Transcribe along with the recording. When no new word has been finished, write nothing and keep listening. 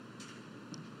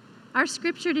Our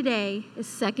scripture today is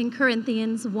 2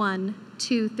 Corinthians 1,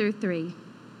 2 through 3.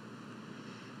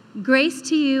 Grace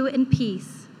to you and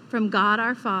peace from God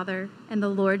our Father and the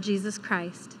Lord Jesus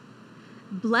Christ.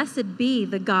 Blessed be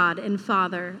the God and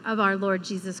Father of our Lord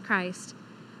Jesus Christ,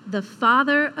 the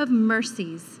Father of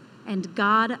mercies and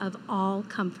God of all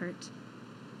comfort.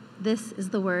 This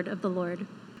is the word of the Lord.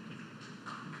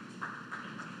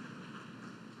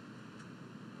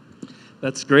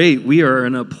 That's great. We are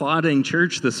an applauding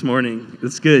church this morning.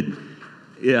 That's good.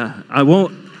 Yeah, I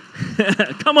won't.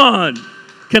 Come on.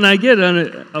 Can I get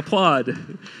an applaud?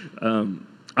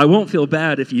 I won't feel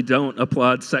bad if you don't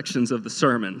applaud sections of the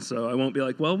sermon. So I won't be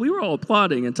like, well, we were all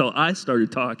applauding until I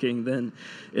started talking. Then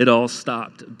it all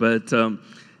stopped. But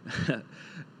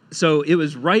so it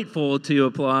was rightful to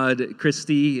applaud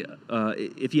Christy.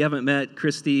 If you haven't met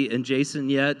Christy and Jason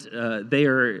yet, they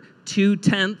are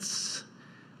 2/10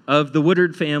 of the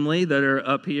Woodard family that are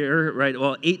up here, right?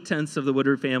 Well, 8/10 of the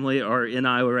Woodard family are in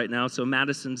Iowa right now. So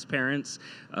Madison's parents,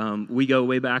 we go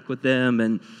way back with them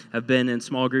and have been in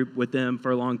small group with them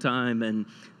for a long time. And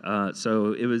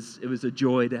so it was a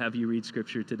joy to have you read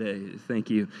scripture today. Thank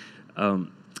you. I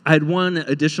had one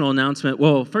additional announcement.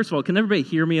 Well, first of all, can everybody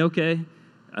hear me okay?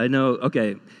 I know,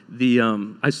 okay,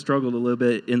 I struggled a little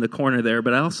bit in the corner there,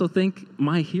 but I also think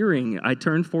my hearing, I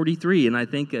turned 43, and I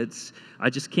think I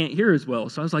just can't hear as well.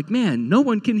 So I was like, man, no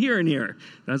one can hear in here.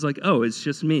 And I was like, oh, it's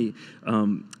just me.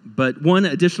 But one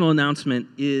additional announcement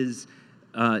is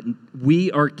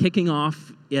we are kicking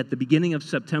off at the beginning of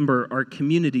September our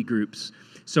community groups.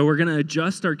 So we're going to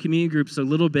adjust our community groups a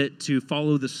little bit to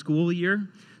follow the school year.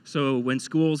 So when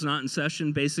school's not in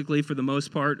session, basically for the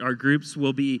most part, our groups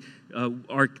will be,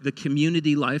 the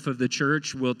community life of the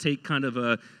church will take kind of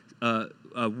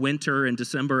a winter and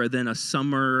December and then a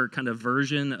summer kind of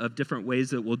version of different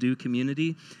ways that we'll do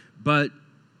community. But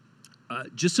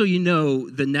just so you know,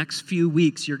 the next few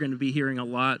weeks you're going to be hearing a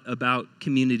lot about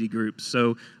community groups.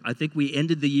 So I think we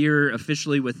ended the year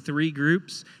officially with 3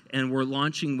 groups, and we're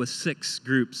launching with 6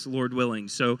 groups, Lord willing.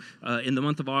 So in the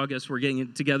month of August, we're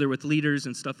getting together with leaders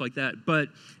and stuff like that. But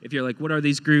if you're like, what are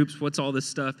these groups? What's all this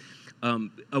stuff?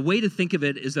 A way to think of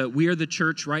it is that we are the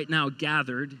church right now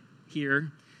gathered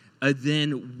here.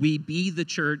 Then we be the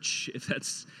church, if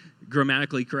that's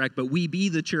grammatically correct, but we be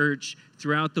the church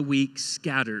throughout the week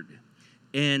scattered.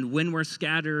 And when we're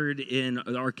scattered in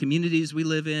our communities we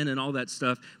live in and all that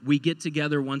stuff, we get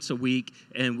together once a week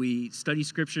and we study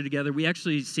scripture together. We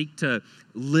actually seek to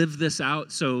live this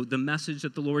out. So the message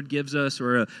that the Lord gives us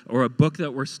or a book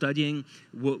that we're studying,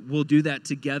 we'll do that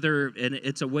together. And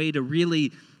it's a way to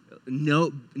really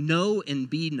know and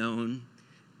be known,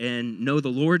 and know the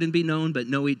Lord and be known, but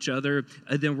know each other.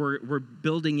 And then we're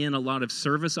building in a lot of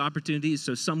service opportunities.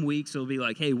 So some weeks it'll be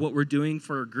like, hey, what we're doing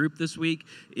for our group this week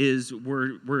is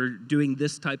we're doing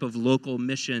this type of local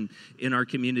mission in our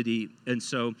community. And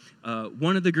so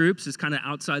one of the groups is kind of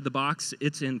outside the box.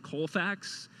 It's in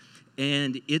Colfax.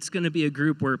 And it's going to be a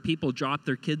group where people drop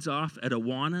their kids off at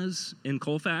Awanas in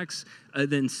Colfax,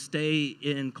 then stay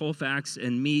in Colfax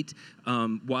and meet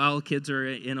while kids are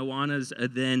in Awanas.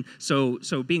 Then,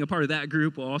 so being a part of that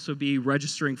group will also be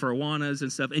registering for Awanas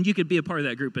and stuff. And you could be a part of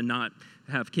that group and not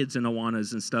have kids in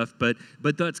Awanas and stuff. But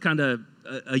that's kind of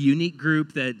a unique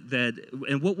group that.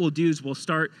 And what we'll do is we'll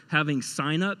start having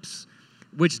signups,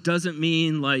 which doesn't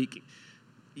mean like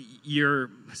you're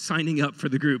signing up for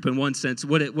the group in one sense.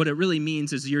 What it really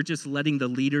means is you're just letting the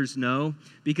leaders know,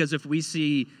 because if we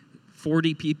see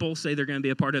 40 people say they're going to be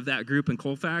a part of that group in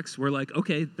Colfax, we're like,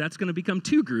 okay, that's going to become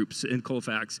 2 groups in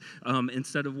Colfax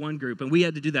instead of 1 group. And we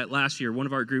had to do that last year. One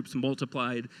of our groups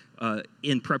multiplied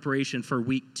in preparation for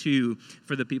week 2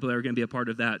 for the people that are going to be a part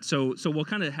of that. So we'll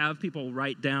kind of have people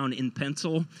write down in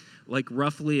pencil like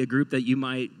roughly a group that you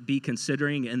might be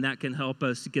considering, and that can help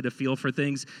us get a feel for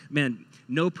things. Man,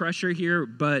 no pressure here,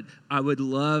 but I would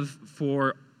love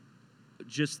for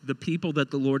just the people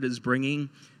that the Lord is bringing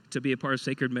to be a part of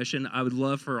Sacred Mission. I would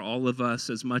love for all of us,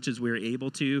 as much as we're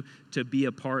able to be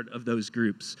a part of those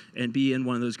groups and be in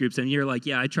one of those groups. And you're like,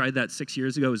 yeah, I tried that 6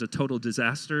 years ago. It was a total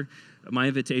disaster. My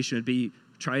invitation would be,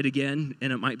 try it again,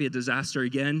 and it might be a disaster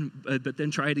again, but then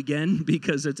try it again,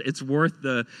 because it's worth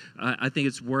I think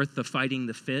it's worth the fighting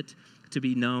the fit to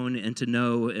be known and to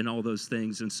know and all those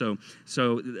things. And so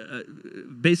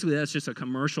basically that's just a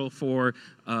commercial for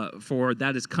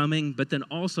that is coming. But then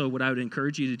also what I would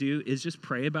encourage you to do is just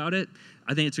pray about it.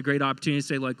 I think it's a great opportunity to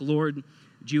say, like, Lord,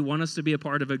 do you want us to be a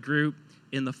part of a group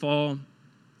in the fall?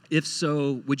 If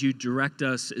so, would you direct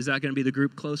us? Is that going to be the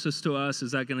group closest to us?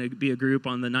 Is that going to be a group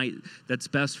on the night that's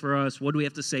best for us? What do we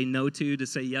have to say no to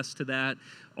say yes to that?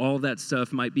 All that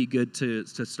stuff might be good to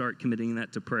start committing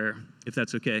that to prayer, if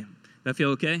that's okay. That feel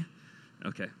okay?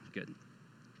 Okay, good.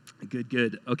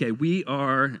 Good. Okay, I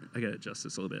got to adjust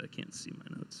this a little bit. I can't see my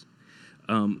notes.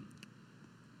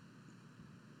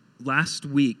 Last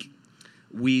week,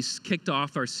 we kicked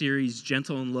off our series,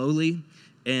 Gentle and Lowly,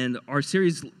 and our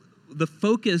series, the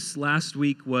focus last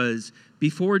week was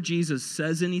before Jesus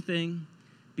says anything,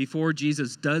 before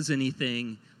Jesus does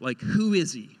anything, like who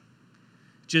is he?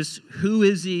 Just who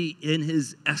is he in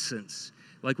his essence?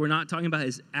 Like, we're not talking about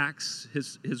his acts,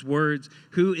 his words.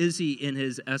 Who is he in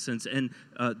his essence? And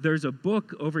there's a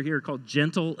book over here called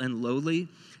Gentle and Lowly,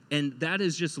 and that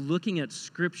is just looking at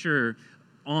Scripture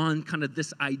on kind of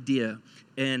this idea.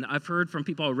 And I've heard from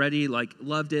people already, like,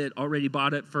 loved it, already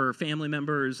bought it for family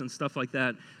members and stuff like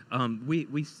that.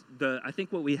 I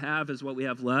think what we have is what we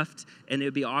have left, and it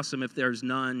would be awesome if there's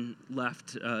none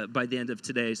left by the end of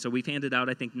today. So we've handed out,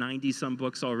 I think, 90-some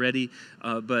books already,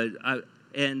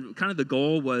 and kind of the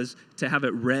goal was to have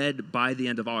it read by the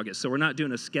end of August. So we're not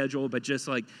doing a schedule, but just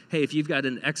like, hey, if you've got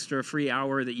an extra free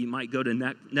hour that you might go to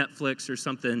Netflix or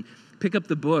something, pick up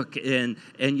the book and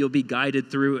you'll be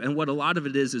guided through. And what a lot of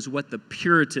it is what the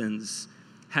Puritans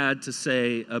had to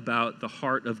say about the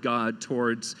heart of God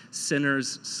towards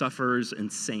sinners, sufferers,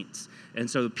 and saints. And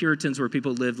so the Puritans were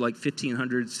people who lived like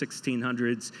 1500s,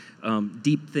 1600s,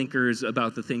 deep thinkers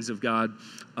about the things of God.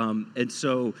 And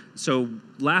so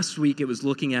last week it was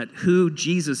looking at who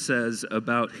Jesus says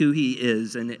about who he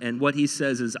is. And what he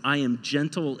says is, I am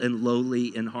gentle and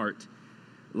lowly in heart.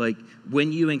 Like,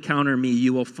 when you encounter me,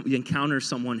 you will encounter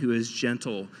someone who is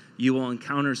gentle. You will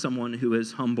encounter someone who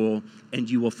is humble, and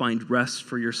you will find rest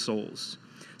for your souls.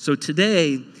 So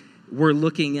today, we're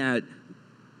looking at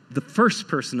the first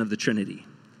person of the Trinity.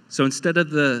 So instead of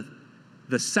the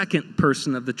second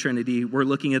person of the Trinity, we're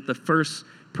looking at the first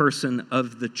person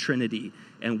of the Trinity.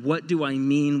 And what do I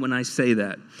mean when I say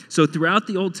that? So throughout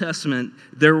the Old Testament,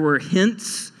 there were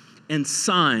hints and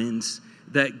signs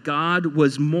that God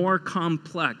was more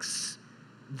complex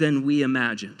than we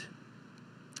imagined.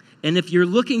 And if you're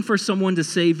looking for someone to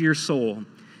save your soul,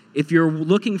 if you're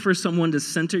looking for someone to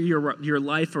center your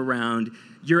life around,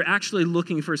 you're actually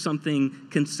looking for something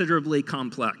considerably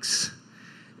complex.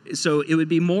 So it would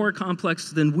be more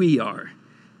complex than we are.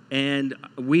 And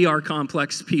we are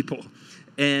complex people.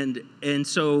 And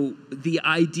so the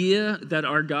idea that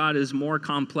our God is more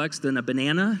complex than a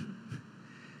banana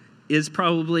is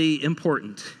probably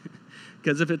important.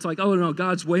 Because if it's like, oh no,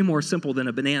 God's way more simple than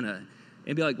a banana,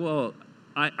 and be like, well,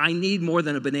 I need more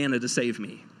than a banana to save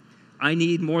me. I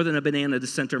need more than a banana to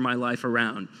center my life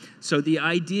around. So the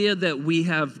idea that we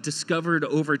have discovered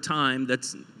over time,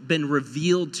 that's been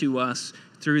revealed to us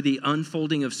through the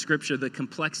unfolding of Scripture, the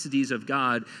complexities of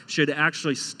God, should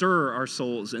actually stir our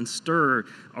souls and stir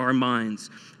our minds.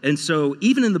 And so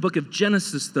even in the book of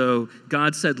Genesis, though,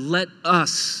 God said, let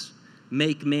us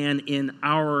make man in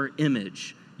our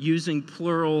image, using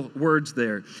plural words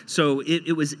there. So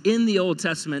it was in the Old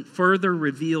Testament, further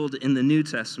revealed in the New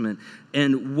Testament.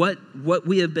 And what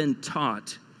we have been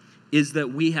taught is that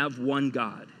we have one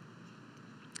God.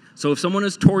 So if someone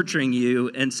is torturing you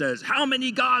and says, how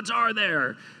many gods are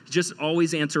there? Just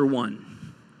always answer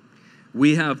one.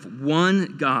 We have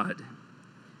one God.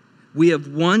 We have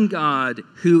one God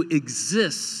who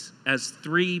exists as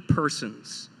three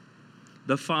persons: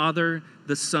 the Father,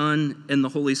 the Son, and the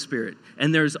Holy Spirit.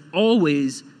 And there's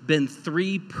always been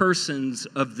three persons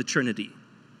of the Trinity.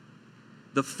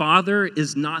 The Father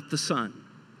is not the Son.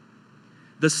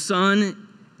 The Son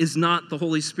is not the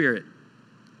Holy Spirit.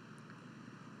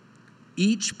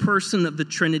 Each person of the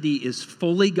Trinity is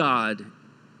fully God,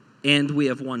 and we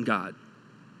have one God.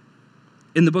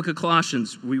 In the book of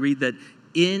Colossians, we read that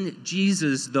in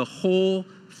Jesus, the whole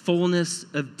fullness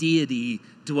of deity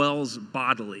dwells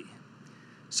bodily.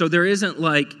 So there isn't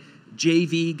like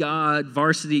JV God,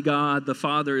 varsity God, the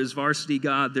Father is varsity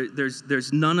God.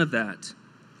 There's none of that.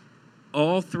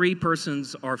 All three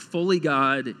persons are fully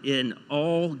God in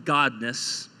all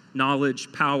godness,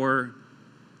 knowledge, power,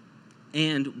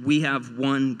 and we have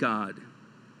one God.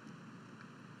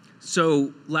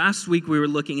 So last week we were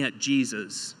looking at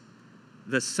Jesus,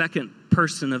 the second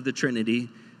person of the Trinity,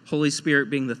 Holy Spirit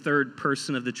being the third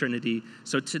person of the Trinity.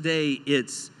 So today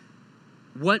it's,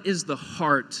 what is the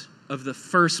heart of the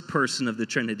first person of the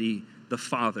Trinity, the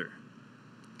Father?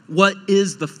 What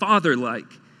is the Father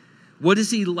like? What is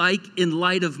he like in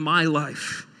light of my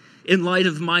life, in light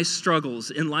of my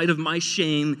struggles, in light of my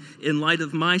shame, in light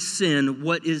of my sin?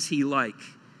 What is he like?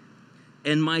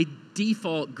 And my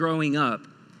default growing up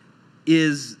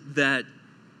is that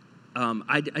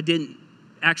I didn't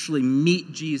actually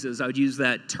meet Jesus. I would use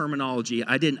that terminology.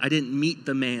 I didn't meet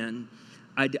the man.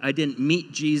 I didn't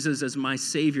meet Jesus as my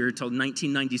Savior until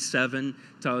 1997,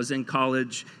 until I was in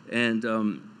college,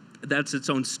 and that's its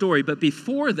own story. But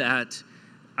before that,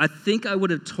 I think I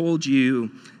would have told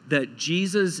you that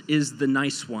Jesus is the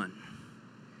nice one,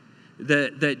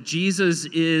 that Jesus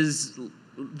is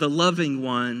the loving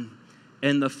one,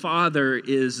 and the Father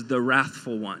is the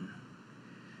wrathful one.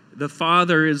 The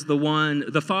Father is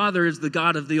the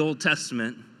God of the Old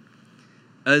Testament,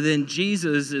 then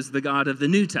Jesus is the God of the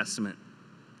New Testament.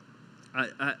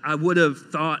 I would have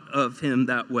thought of him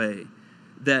that way,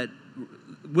 that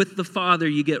with the Father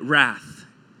you get wrath,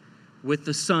 with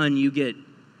the Son you get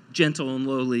gentle and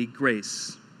lowly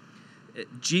grace.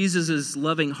 Jesus'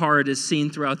 loving heart is seen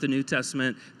throughout the New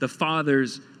Testament. The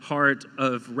Father's heart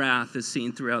of wrath is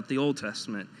seen throughout the Old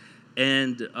Testament.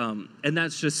 And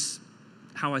that's just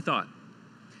how I thought.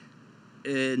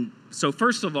 And so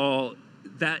first of all,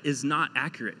 that is not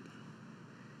accurate.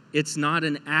 It's not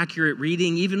an accurate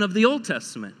reading even of the Old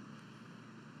Testament.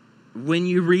 When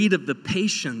you read of the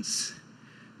patience,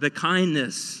 the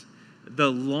kindness, the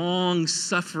long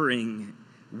suffering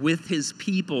with his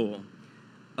people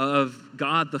of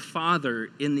God the Father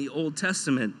in the Old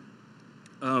Testament,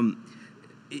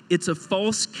 it's a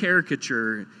false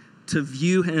caricature to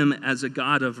view him as a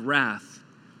God of wrath.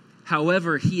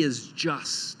 However, he is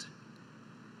just.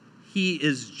 He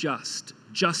is just.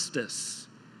 Justice.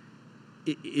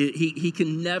 He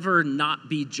can never not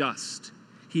be just.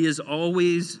 He is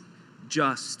always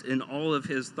just in all of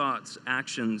his thoughts,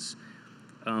 actions,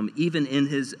 even in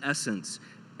his essence.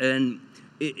 And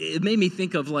it made me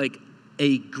think of like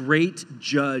a great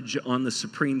judge on the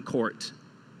Supreme Court.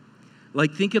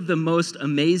 Like, think of the most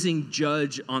amazing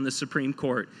judge on the Supreme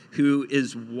Court who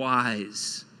is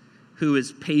wise, who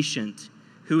is patient,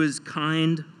 who is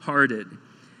kind-hearted.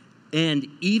 And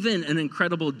even an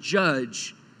incredible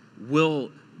judge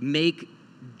will make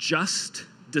just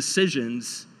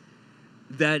decisions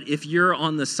that if you're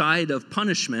on the side of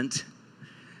punishment,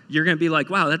 you're going to be like,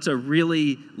 wow, that's a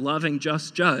really loving,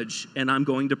 just judge, and I'm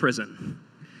going to prison.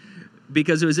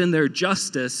 Because it was in their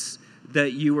justice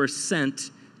that you were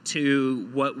sent to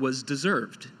what was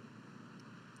deserved.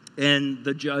 And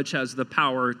the judge has the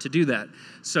power to do that.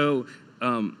 So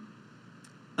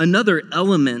another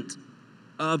element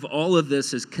of all of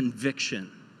this is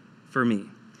conviction for me.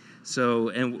 So,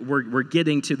 and we're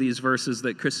getting to these verses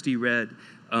that Christy read.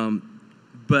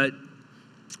 But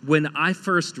when I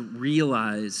first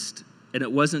realized, and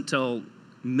it wasn't till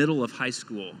middle of high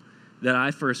school, that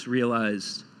I first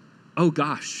realized, oh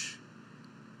gosh,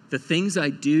 the things I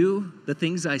do, the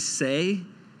things I say,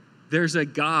 there's a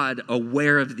God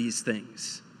aware of these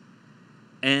things.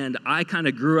 And I kind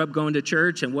of grew up going to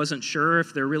church and wasn't sure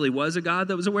if there really was a God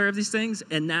that was aware of these things.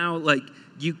 And now, like,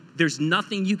 there's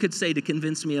nothing you could say to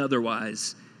convince me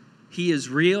otherwise. He is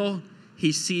real.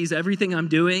 He sees everything I'm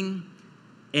doing.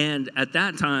 And at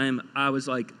that time, I was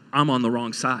like, I'm on the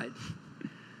wrong side.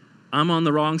 I'm on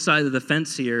the wrong side of the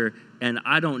fence here, and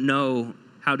I don't know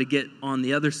how to get on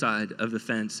the other side of the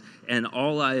fence. And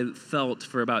all I felt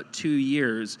for about 2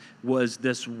 years was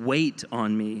this weight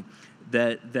on me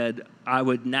that I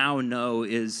would now know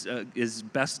is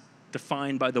best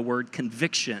defined by the word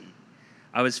conviction.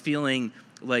 I was feeling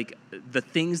like the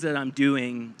things that I'm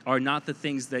doing are not the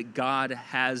things that God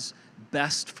has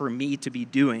best for me to be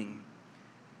doing.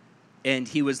 And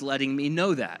he was letting me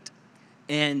know that.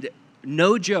 And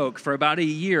no joke, for about a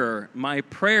year, my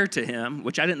prayer to him,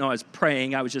 which I didn't know I was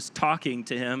praying, I was just talking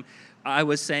to him, I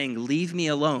was saying, leave me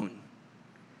alone.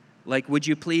 Like, would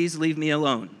you please leave me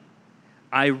alone?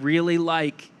 I really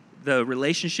like the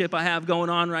relationship I have going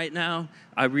on right now.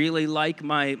 I really like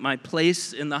my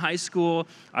place in the high school.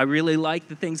 I really like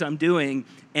the things I'm doing.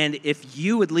 And if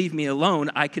you would leave me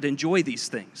alone, I could enjoy these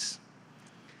things.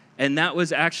 And that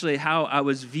was actually how I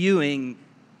was viewing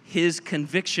his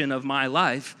conviction of my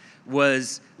life,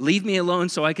 was leave me alone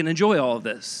so I can enjoy all of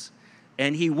this.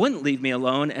 And he wouldn't leave me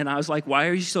alone. And I was like, why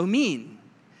are you so mean?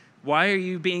 Why are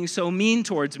you being so mean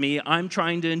towards me? I'm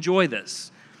trying to enjoy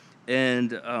this.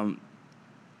 And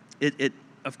it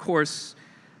of course,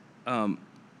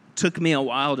 took me a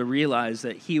while to realize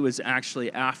that he was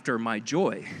actually after my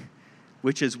joy,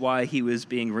 which is why he was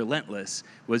being relentless,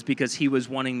 was because he was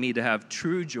wanting me to have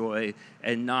true joy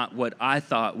and not what I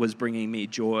thought was bringing me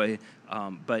joy,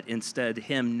 but instead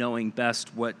him knowing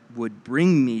best what would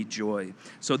bring me joy.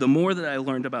 So the more that I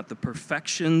learned about the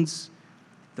perfections,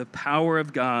 the power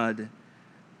of God,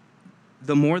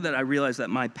 the more that I realized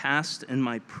that my past and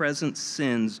my present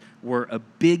sins were a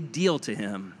big deal to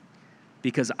him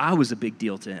because I was a big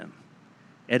deal to him.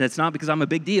 And it's not because I'm a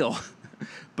big deal,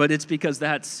 but it's because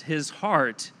that's his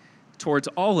heart towards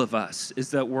all of us, is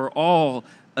that we're all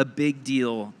a big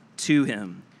deal to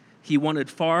him. He wanted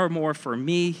far more for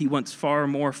me. He wants far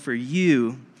more for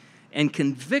you. And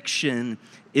conviction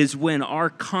is when our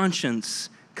conscience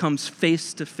comes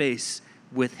face to face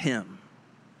with him.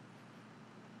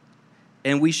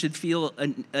 And we should feel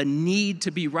a need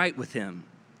to be right with him.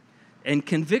 And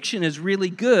conviction is really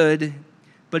good,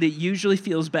 but it usually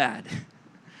feels bad.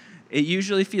 It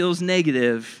usually feels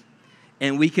negative,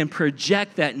 and we can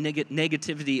project that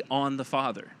negativity on the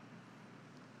Father.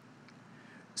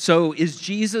 So is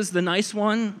Jesus the nice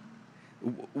one?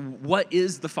 What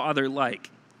is the Father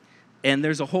like? And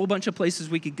there's a whole bunch of places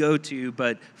we could go to,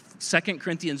 but 2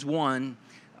 Corinthians 1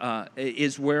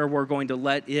 is where we're going to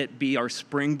let it be our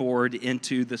springboard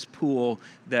into this pool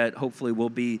that hopefully we'll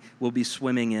be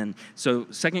swimming in. So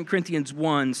 2 Corinthians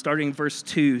 1, starting verse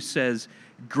 2, says,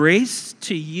 "Grace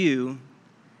to you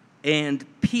and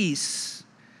peace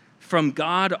from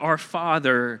God our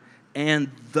Father and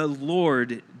the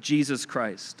Lord Jesus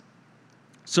Christ."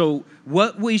 So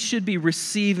what we should be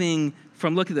receiving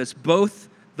from, look at this, both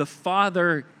the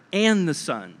Father and the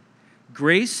Son.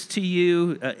 Grace to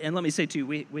you, and let me say too,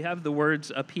 we have the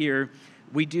words up here.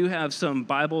 We do have some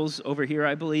Bibles over here,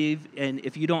 I believe, and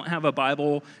if you don't have a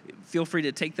Bible, feel free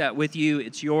to take that with you.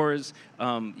 It's yours.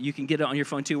 You can get it on your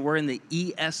phone too. We're in the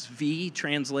ESV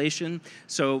translation,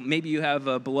 so maybe you have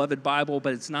a beloved Bible,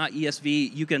 but it's not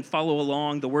ESV. You can follow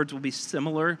along. The words will be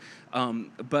similar,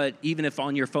 but even if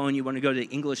on your phone you want to go to the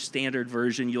English Standard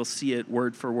Version, you'll see it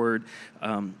word for word.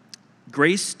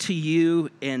 Grace to you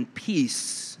and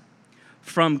peace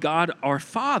from God our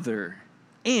Father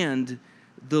and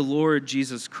the Lord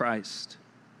Jesus Christ.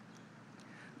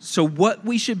 So what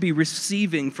we should be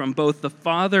receiving from both the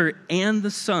Father and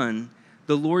the Son,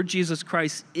 the Lord Jesus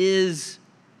Christ, is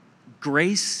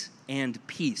grace and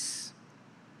peace.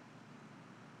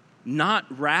 Not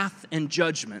wrath and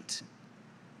judgment,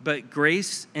 but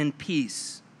grace and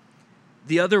peace.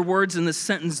 The other words in this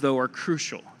sentence, though, are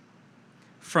crucial.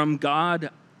 From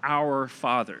God our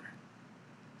Father.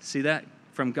 See that?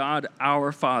 From God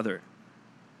our Father.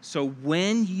 So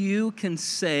when you can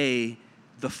say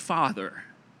the Father,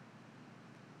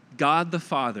 God the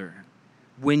Father,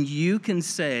 when you can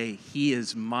say He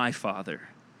is my Father,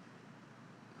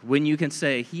 when you can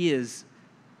say He is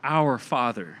our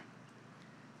Father,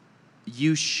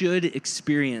 you should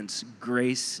experience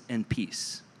grace and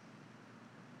peace.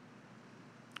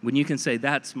 When you can say,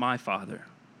 that's my Father.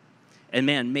 And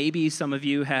man, maybe some of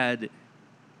you had,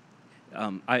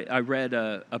 I read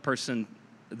a person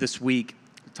this week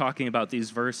talking about these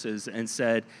verses and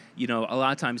said, you know, a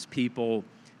lot of times people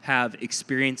have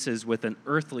experiences with an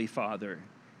earthly father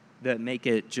that make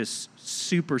it just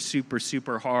super, super,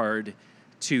 super hard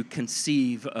to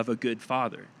conceive of a good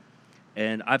father.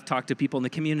 And I've talked to people in the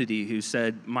community who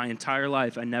said, my entire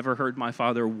life, I never heard my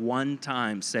father one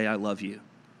time say, I love you.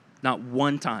 Not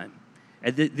one time.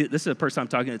 And this is a person I'm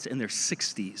talking that's in their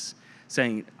 60s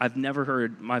saying, I've never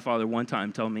heard my father one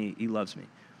time tell me he loves me.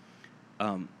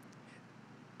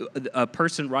 A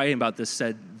person writing about this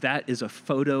said, that is a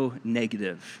photo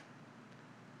negative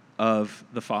of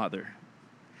the Father.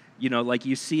 You know, like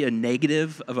you see a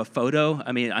negative of a photo.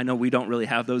 I mean, I know we don't really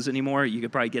have those anymore. You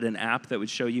could probably get an app that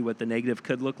would show you what the negative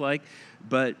could look like.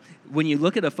 But when you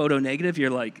look at a photo negative,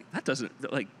 you're like, that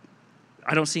doesn't, like,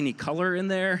 I don't see any color in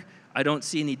there. I don't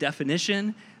see any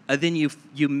definition. Then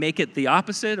you make it the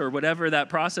opposite or whatever that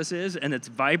process is, and it's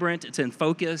vibrant, it's in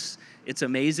focus, it's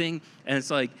amazing. And it's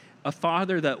like a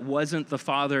father that wasn't the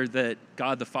father that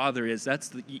God the Father is.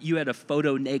 You had a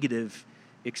photo negative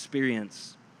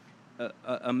experience.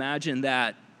 Imagine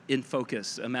that in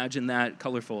focus. Imagine that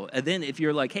colorful. And then if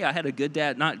you're like, hey, I had a good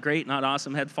dad, not great, not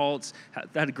awesome, had faults,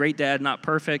 had a great dad, not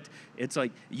perfect. It's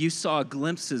like you saw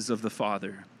glimpses of the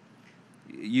Father.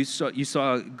 You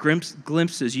saw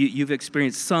glimpses. You've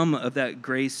experienced some of that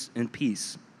grace and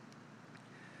peace.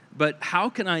 But how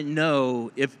can I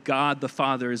know if God the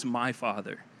Father is my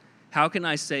Father? How can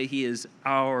I say He is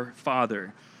our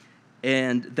Father?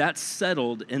 And that's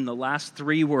settled in the last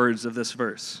three words of this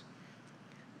verse.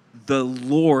 The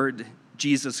Lord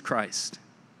Jesus Christ.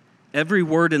 Every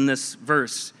word in this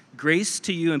verse, grace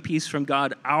to you and peace from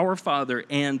God, our Father,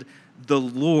 and the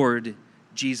Lord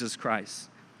Jesus Christ.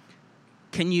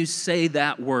 Can you say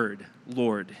that word,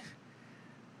 Lord?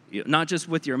 Not just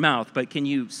with your mouth, but can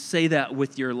you say that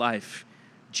with your life?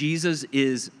 Jesus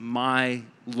is my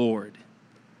Lord.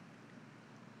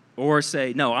 Or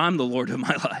say, no, I'm the Lord of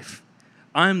my life.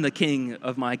 I'm the king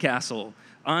of my castle.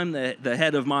 I'm the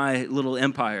head of my little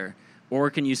empire. Or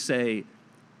can you say,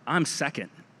 I'm second.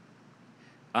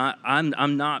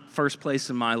 I'm not first place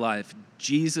in my life.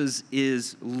 Jesus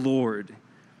is Lord.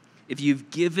 if you've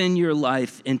given your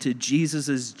life into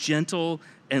Jesus' gentle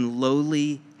and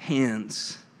lowly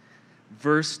hands,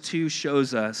 verse 2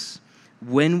 shows us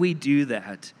when we do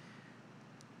that,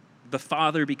 the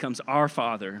Father becomes our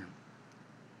Father.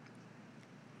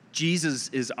 Jesus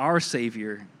is our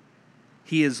Savior.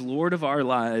 He is Lord of our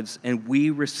lives, and we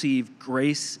receive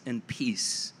grace and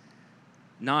peace,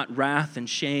 not wrath and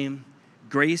shame,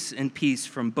 grace and peace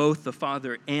from both the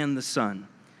Father and the Son.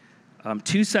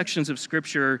 Two sections of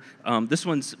Scripture. This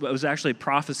one was actually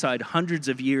prophesied hundreds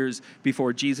of years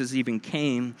before Jesus even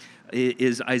came,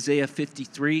 is Isaiah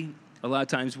 53. A lot of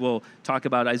times we'll talk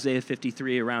about Isaiah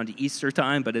 53 around Easter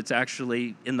time, but it's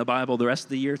actually in the Bible the rest of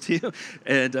the year too.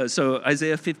 And so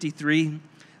Isaiah 53,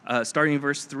 starting in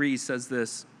verse 3, says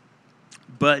this,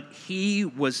 "But he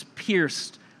was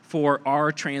pierced for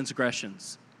our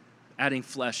transgressions," adding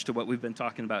flesh to what we've been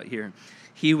talking about here.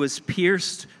 He was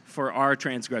pierced for our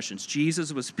transgressions.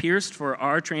 Jesus was pierced for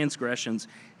our transgressions.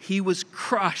 He was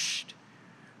crushed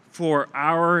for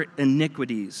our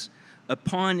iniquities.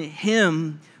 Upon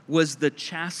him was the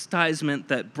chastisement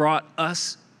that brought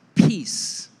us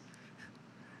peace.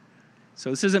 So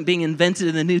this isn't being invented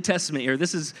in the New Testament here.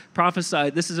 This is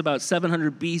prophesied. This is about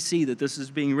 700 BC that this is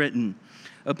being written.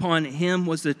 Upon him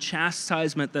was the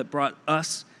chastisement that brought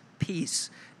us peace,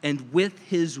 and with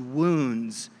his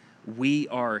wounds we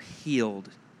are healed.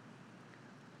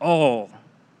 All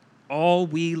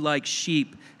we like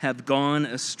sheep have gone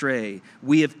astray.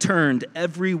 We have turned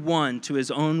every one to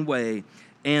his own way,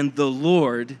 and the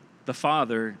Lord, the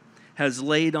Father, has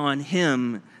laid on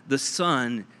him, the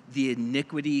Son, the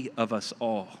iniquity of us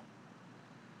all.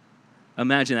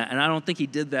 Imagine that. And I don't think he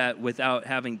did that without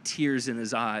having tears in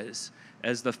his eyes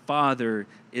as the Father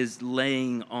is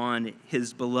laying on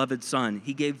his beloved Son.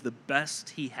 He gave the best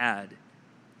he had.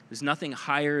 There's nothing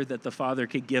higher that the Father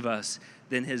could give us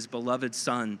than his beloved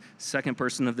Son, second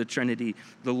person of the Trinity.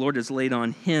 The Lord has laid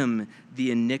on him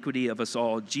the iniquity of us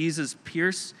all. Jesus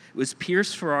was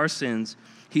pierced for our sins.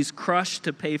 He's crushed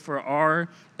to pay for our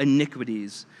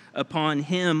iniquities. Upon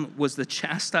him was the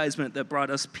chastisement that brought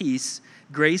us peace,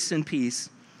 grace and peace.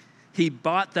 He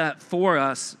bought that for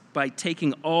us by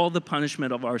taking all the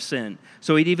punishment of our sin.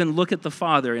 So he'd even look at the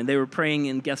Father, and they were praying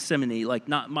in Gethsemane, like,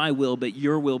 not my will, but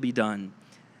your will be done.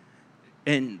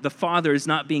 And the Father is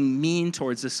not being mean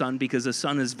towards the Son because the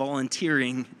Son is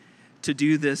volunteering to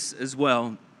do this as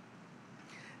well.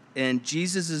 And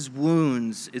Jesus'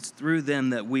 wounds, it's through them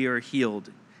that we are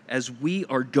healed as we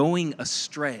are going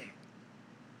astray.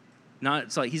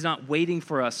 It's like he's not waiting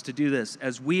for us to do this.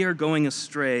 As we are going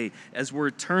astray, as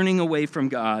we're turning away from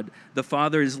God, the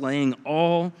Father is laying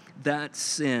all that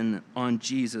sin on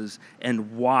Jesus.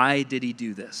 And why did he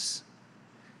do this?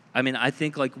 I mean, I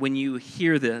think like when you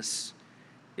hear this,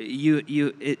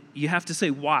 you have to say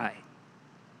why.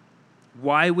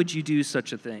 Why would you do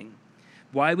such a thing?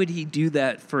 Why would he do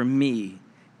that for me,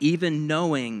 even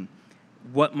knowing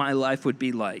what my life would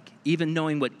be like, even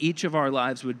knowing what each of our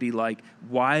lives would be like?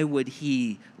 Why would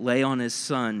he lay on his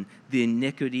Son the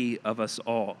iniquity of us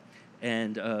all?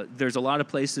 And there's a lot of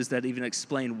places that even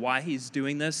explain why he's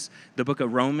doing this. The book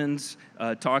of Romans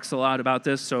talks a lot about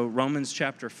this. So Romans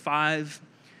chapter 5,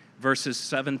 verses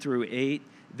 7 through 8.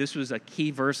 This was a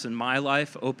key verse in my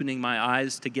life, opening my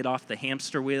eyes to get off the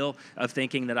hamster wheel of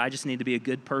thinking that I just need to be a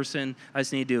good person. I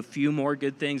just need to do a few more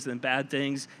good things than bad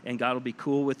things, and God will be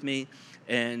cool with me.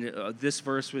 And this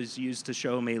verse was used to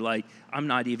show me, like, I'm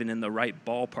not even in the right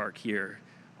ballpark here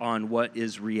on what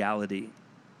is reality.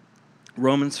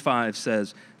 Romans 5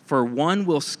 says, "For one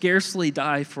will scarcely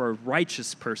die for a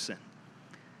righteous person."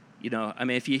 You know, I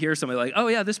mean, if you hear somebody like, oh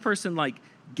yeah, this person like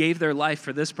gave their life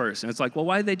for this person. It's like, well,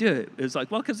 why did they do it? It's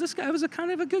like, well, because this guy was a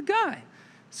kind of a good guy.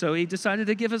 So he decided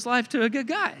to give his life to a good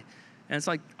guy. And it's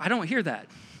like, I don't hear that.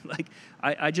 Like,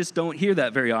 I just don't hear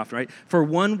that very often, right? For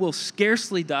one will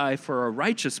scarcely die for a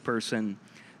righteous person,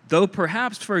 though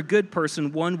perhaps for a good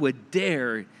person one would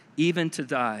dare even to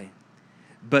die.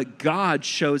 But God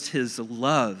shows his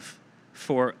love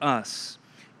for us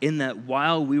in that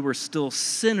while we were still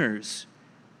sinners,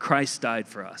 Christ died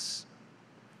for us.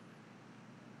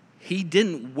 He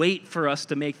didn't wait for us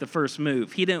to make the first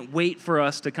move. He didn't wait for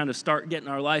us to kind of start getting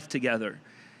our life together.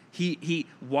 He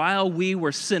while we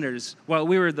were sinners, while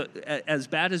we were as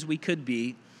bad as we could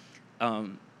be,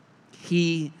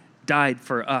 he died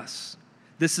for us.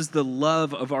 This is the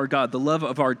love of our God, the love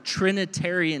of our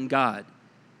Trinitarian God,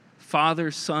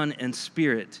 Father, Son, and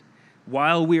Spirit.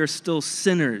 While we are still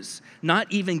sinners,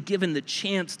 not even given the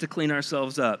chance to clean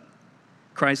ourselves up,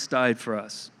 Christ died for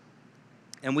us.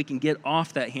 And we can get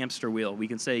off that hamster wheel. We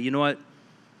can say, you know what?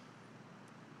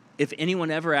 If anyone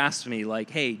ever asks me,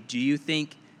 like, hey, do you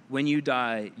think when you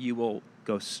die you will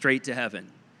go straight to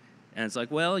heaven. And it's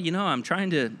like, well, I'm trying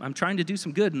to do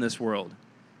some good in this world.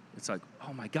 It's like,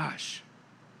 oh my gosh.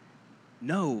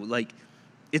 No, like,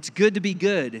 it's good to be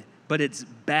good, but it's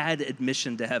bad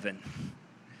admission to heaven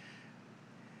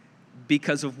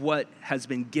because of what has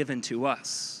been given to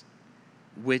us,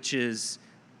 which is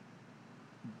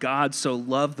God so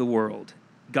loved the world.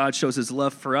 God shows his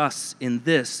love for us in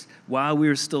this: while we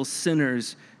were still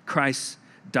sinners, Christ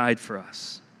died for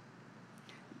us.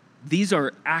 These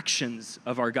are actions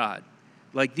of our God.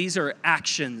 Like, these are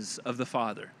actions of the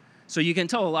Father. So you can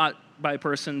tell a lot by a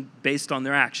person based on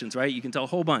their actions, right? You can tell a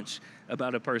whole bunch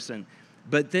about a person.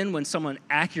 But then when someone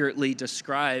accurately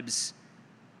describes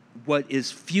what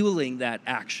is fueling that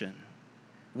action,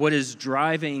 what is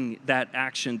driving that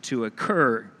action to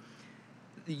occur,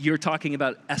 you're talking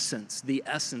about essence, the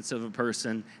essence of a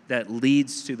person that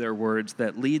leads to their words,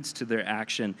 that leads to their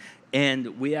action.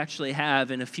 And we actually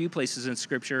have in a few places in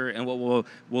Scripture, and what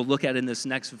we'll look at in this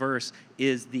next verse,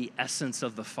 is the essence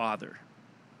of the Father.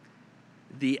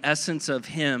 The essence of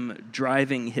him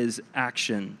driving his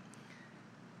action.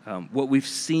 What we've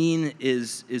seen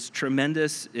is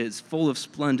tremendous, is full of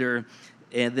splendor.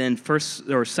 And then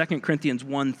 2 Corinthians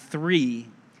 1:3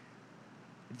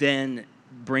 then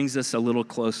brings us a little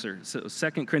closer. So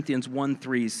 2 Corinthians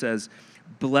 1:3 says,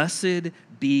 "Blessed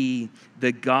be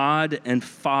the God and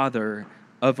Father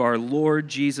of our Lord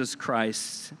Jesus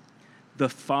Christ, the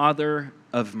Father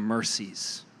of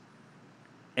mercies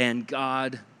and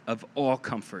God of all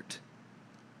comfort."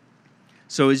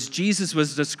 So as Jesus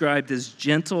was described as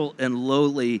gentle and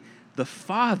lowly, the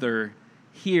Father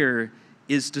here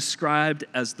is described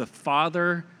as the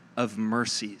Father of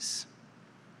mercies.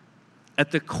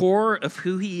 At the core of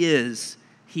who he is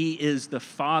the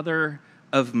Father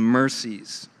of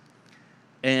mercies.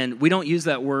 And we don't use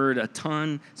that word a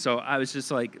ton, so I was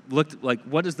just looked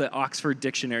what does the Oxford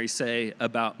Dictionary say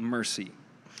about mercy?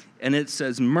 And it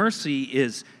says mercy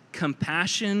is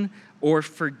compassion or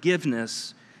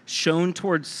forgiveness shown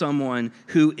towards someone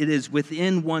who it is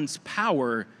within one's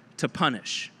power to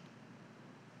punish.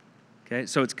 Okay,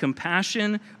 so it's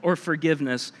compassion or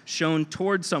forgiveness shown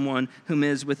towards someone whom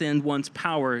is within one's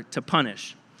power to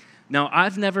punish. Now,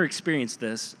 I've never experienced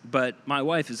this, but my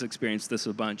wife has experienced this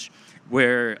a bunch,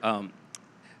 where,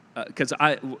 because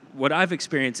what I've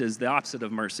experienced is the opposite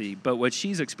of mercy, but what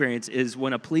she's experienced is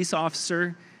when a police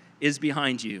officer is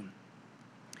behind you,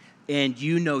 and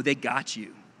they got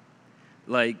you.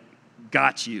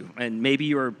 Got you. And maybe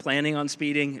you were planning on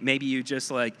speeding. Maybe you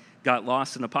just got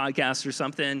lost in a podcast or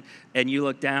something, and you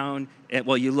look down, and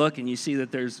you look and you see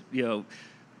that there's,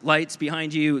 lights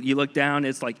behind you. You look down,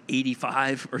 it's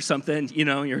 85 or something,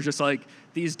 and you're just like,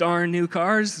 these darn new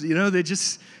cars, they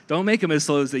just don't make them as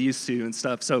slow as they used to and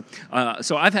stuff. So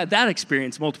I've had that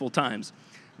experience multiple times.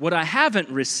 What I haven't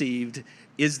received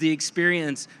is the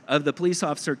experience of the police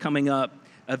officer coming up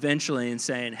eventually and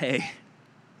saying, "Hey,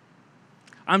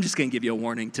 I'm just going to give you a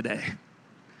warning today."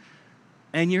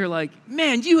 And you're like,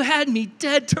 "Man, you had me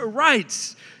dead to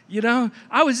rights.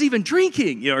 I was even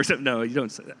drinking," or something. No, you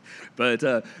don't say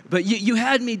that. But you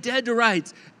had me dead to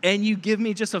rights, and you give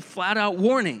me just a flat-out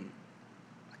warning.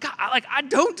 God, I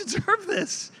don't deserve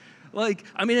this.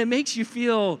 It makes you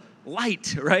feel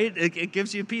light, right? It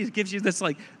gives you peace. It gives you this,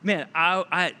 man,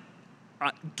 I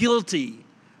guilty.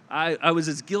 I was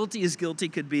as guilty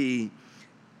could be.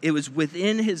 It was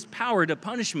within his power to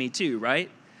punish me too,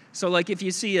 right? So if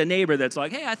you see a neighbor that's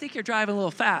like, "Hey, I think you're driving a little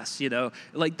fast,"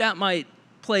 that might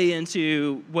play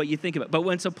into what you think about. But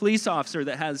when it's a police officer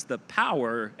that has the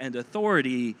power and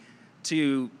authority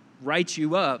to write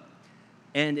you up,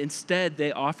 and instead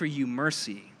they offer you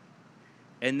mercy,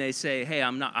 and they say, "Hey,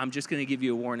 I'm just going to give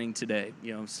you a warning today.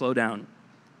 Slow down."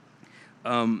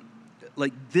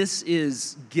 This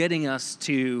is getting us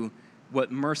to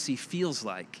what mercy feels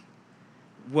like,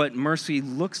 what mercy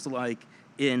looks like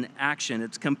in action.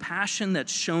 It's compassion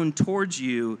that's shown towards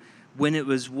you when it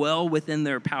was well within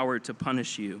their power to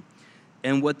punish you.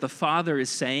 And what the Father is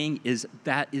saying is,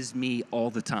 that is me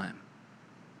all the time.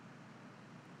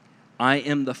 I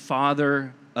am the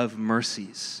Father of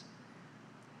mercies.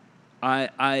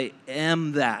 I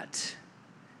am that.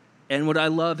 And what I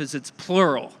love is it's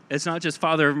plural. It's not just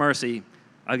Father of mercy.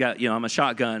 I'm a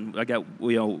shotgun. I got,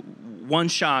 one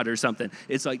shot or something.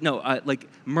 It's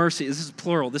mercy. This is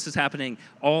plural. This is happening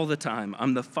all the time.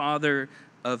 I'm the Father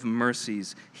of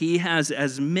mercies. He has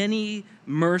as many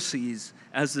mercies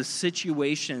as the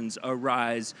situations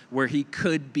arise where he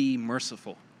could be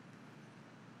merciful.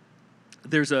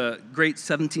 There's a great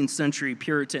 17th century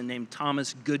Puritan named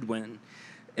Thomas Goodwin,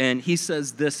 and he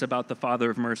says this about the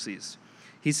Father of mercies.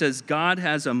 He says, "God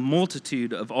has a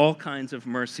multitude of all kinds of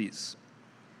mercies.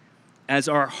 As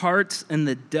our hearts and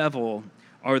the devil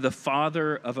are the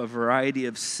father of a variety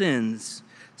of sins,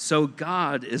 so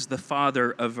God is the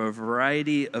father of a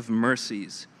variety of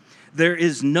mercies. There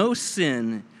is no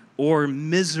sin or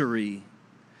misery,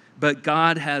 but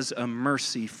God has a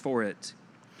mercy for it.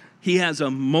 He has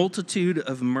a multitude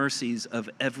of mercies of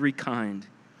every kind.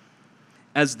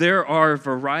 As there are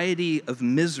variety of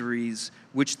miseries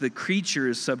which the creature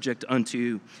is subject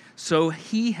unto, so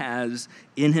he has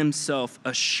in himself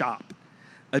a shop,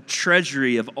 a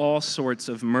treasury of all sorts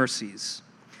of mercies,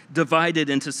 divided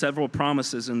into several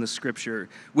promises in the Scripture,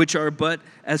 which are but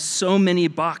as so many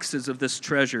boxes of this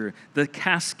treasure, the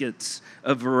caskets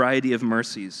of variety of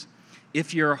mercies.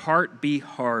 If your heart be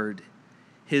hard,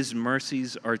 his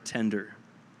mercies are tender.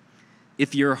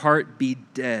 If your heart be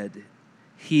dead,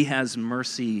 he has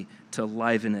mercy to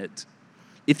liven it.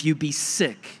 If you be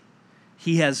sick,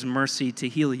 he has mercy to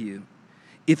heal you.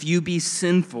 If you be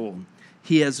sinful,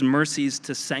 he has mercies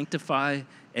to sanctify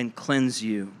and cleanse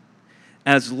you.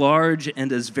 As large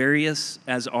and as various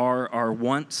as are our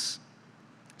wants,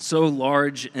 so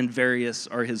large and various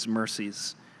are his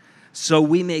mercies. So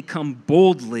we may come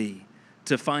boldly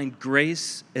to find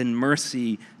grace and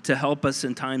mercy to help us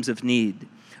in times of need.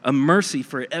 A mercy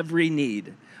for every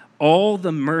need. All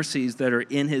the mercies that are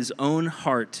in his own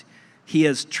heart, he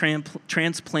has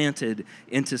transplanted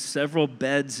into several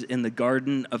beds in the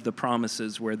garden of the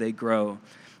promises where they grow.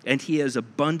 And he has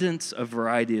abundance of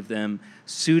variety of them,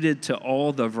 suited to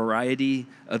all the variety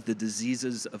of the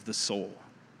diseases of the soul.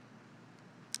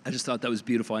 I just thought that was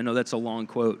beautiful. I know that's a long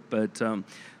quote, but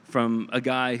from a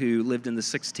guy who lived in the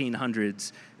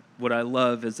 1600s, what I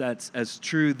love is that's as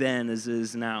true then as it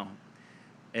is now.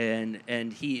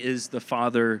 And he is the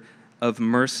Father of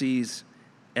mercies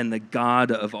and the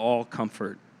God of all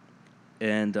comfort.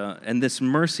 And this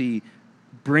mercy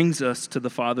brings us to the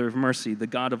Father of mercy, the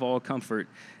God of all comfort.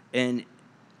 And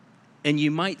you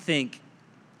might think,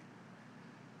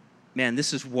 man,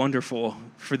 this is wonderful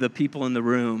for the people in the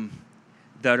room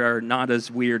that are not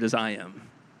as weird as I am.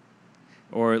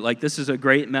 Or like, this is a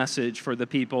great message for the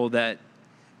people that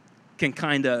can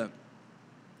kind of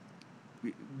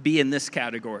be in this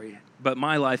category, but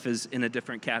my life is in a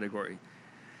different category.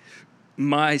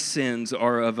 My sins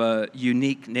are of a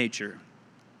unique nature.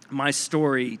 My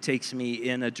story takes me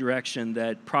in a direction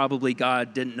that probably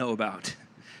God didn't know about,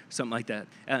 something like that.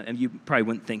 And you probably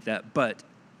wouldn't think that, but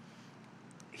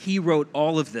he wrote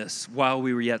all of this while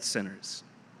we were yet sinners.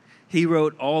 He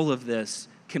wrote all of this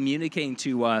communicating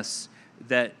to us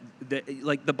that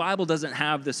like the Bible doesn't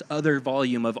have this other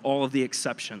volume of all of the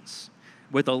exceptions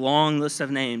with a long list of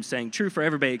names saying true for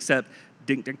everybody except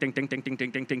ding, ding, ding, ding, ding, ding,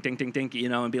 ding, ding, ding, ding, ding, ding, you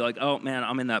know, and be like, oh man,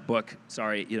 I'm in that book.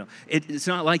 Sorry, you know. It's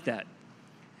not like that.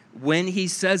 When he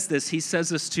says this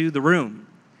to the room.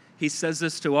 He says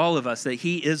this to all of us, that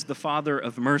he is the Father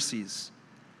of mercies.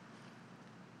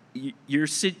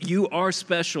 You are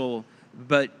special,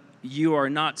 but you are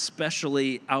not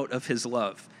specially out of his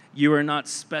love. You are not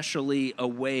specially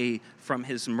away from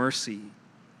his mercy.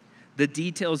 The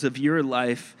details of your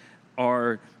life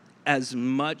are as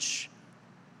much,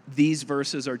 these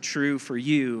verses are true for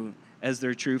you as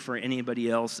they're true for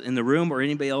anybody else in the room or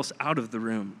anybody else out of the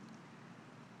room.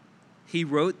 He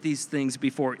wrote these things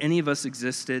before any of us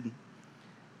existed.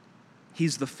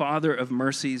 He's the Father of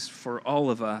mercies for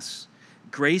all of us.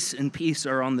 Grace and peace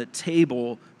are on the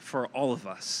table for all of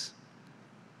us.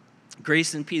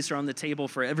 Grace and peace are on the table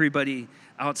for everybody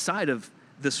outside of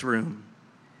this room.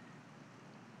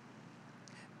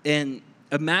 And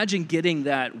imagine getting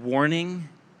that warning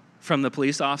from the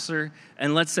police officer,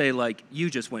 and let's say like you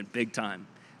just went big time.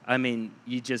 I mean,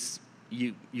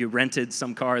 you rented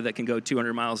some car that can go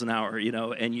 200 miles an hour, you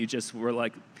know, and you just were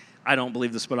like, I don't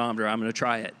believe the speedometer, I'm going to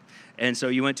try it. And so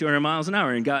you went 200 miles an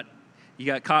hour and you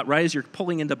got caught right as you're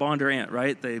pulling into Bondurant,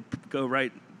 right? They go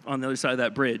right on the other side of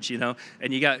that bridge, you know,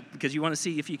 and because you want to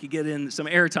see if you could get in some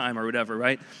airtime or whatever,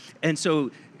 right? And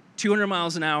so 200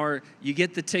 miles an hour, you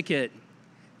get the ticket,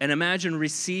 and imagine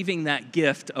receiving that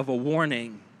gift of a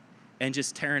warning and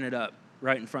just tearing it up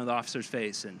right in front of the officer's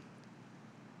face. And,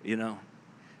 you know,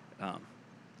 I'm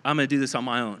going to do this on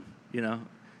my own, you know.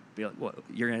 Be like, what,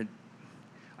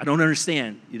 I don't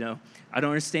understand, you know. I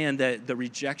don't understand that the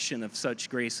rejection of such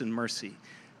grace and mercy.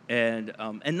 And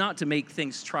not to make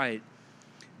things trite,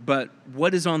 but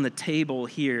what is on the table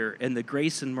here and the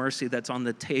grace and mercy that's on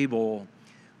the table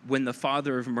when the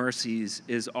Father of mercies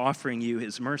is offering you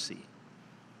his mercy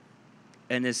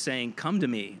and is saying, come to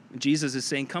me. Jesus is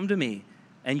saying, come to me,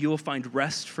 and you will find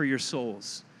rest for your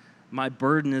souls. My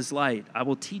burden is light. I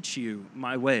will teach you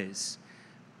my ways.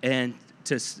 And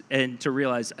and to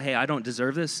realize, hey, I don't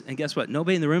deserve this. And guess what?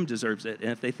 Nobody in the room deserves it. And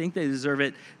if they think they deserve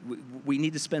it, we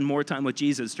need to spend more time with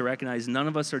Jesus to recognize none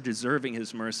of us are deserving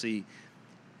his mercy.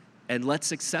 And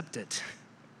let's accept it.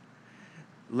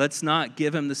 Let's not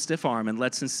give him the stiff arm, and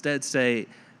let's instead say,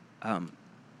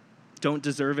 don't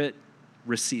deserve it,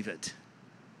 receive it.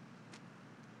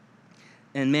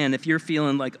 And man, if you're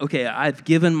feeling like, okay, I've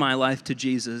given my life to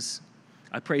Jesus,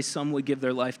 I pray some would give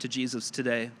their life to Jesus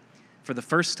today for the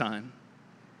first time.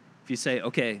 If you say,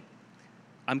 okay,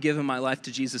 I'm giving my life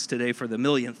to Jesus today for the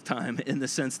millionth time, in the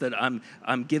sense that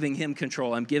I'm giving him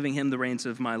control, I'm giving him the reins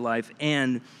of my life,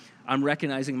 and I'm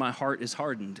recognizing my heart is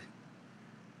hardened.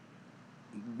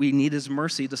 We need his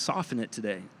mercy to soften it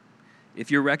today.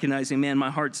 If you're recognizing, man, my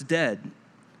heart's dead,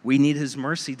 we need his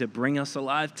mercy to bring us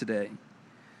alive today.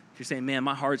 If you're saying, man,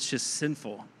 my heart's just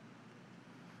sinful,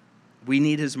 we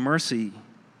need his mercy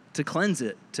to cleanse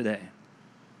it today.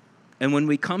 And when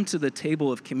we come to the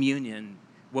table of communion,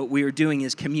 what we are doing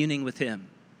is communing with him.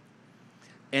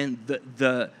 And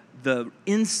the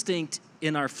instinct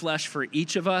in our flesh for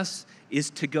each of us is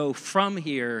to go from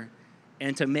here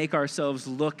and to make ourselves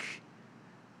look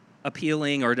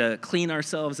appealing or to clean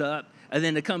ourselves up, and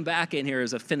then to come back in here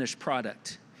as a finished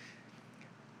product.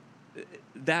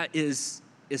 That is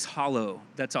hollow.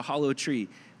 That's a hollow tree.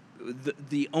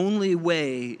 The only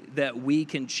way that we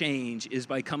can change is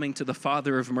by coming to the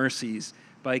Father of mercies,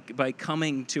 by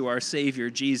coming to our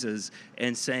Savior Jesus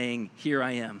and saying, here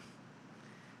I am.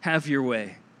 Have your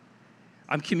way.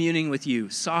 I'm communing with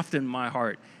you. Soften my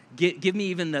heart. Give me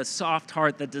even the soft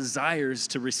heart that desires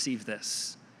to receive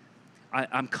this.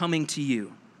 I'm coming to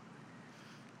you.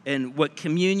 And what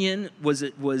communion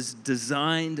was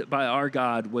designed by our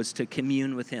God was to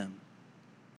commune with him.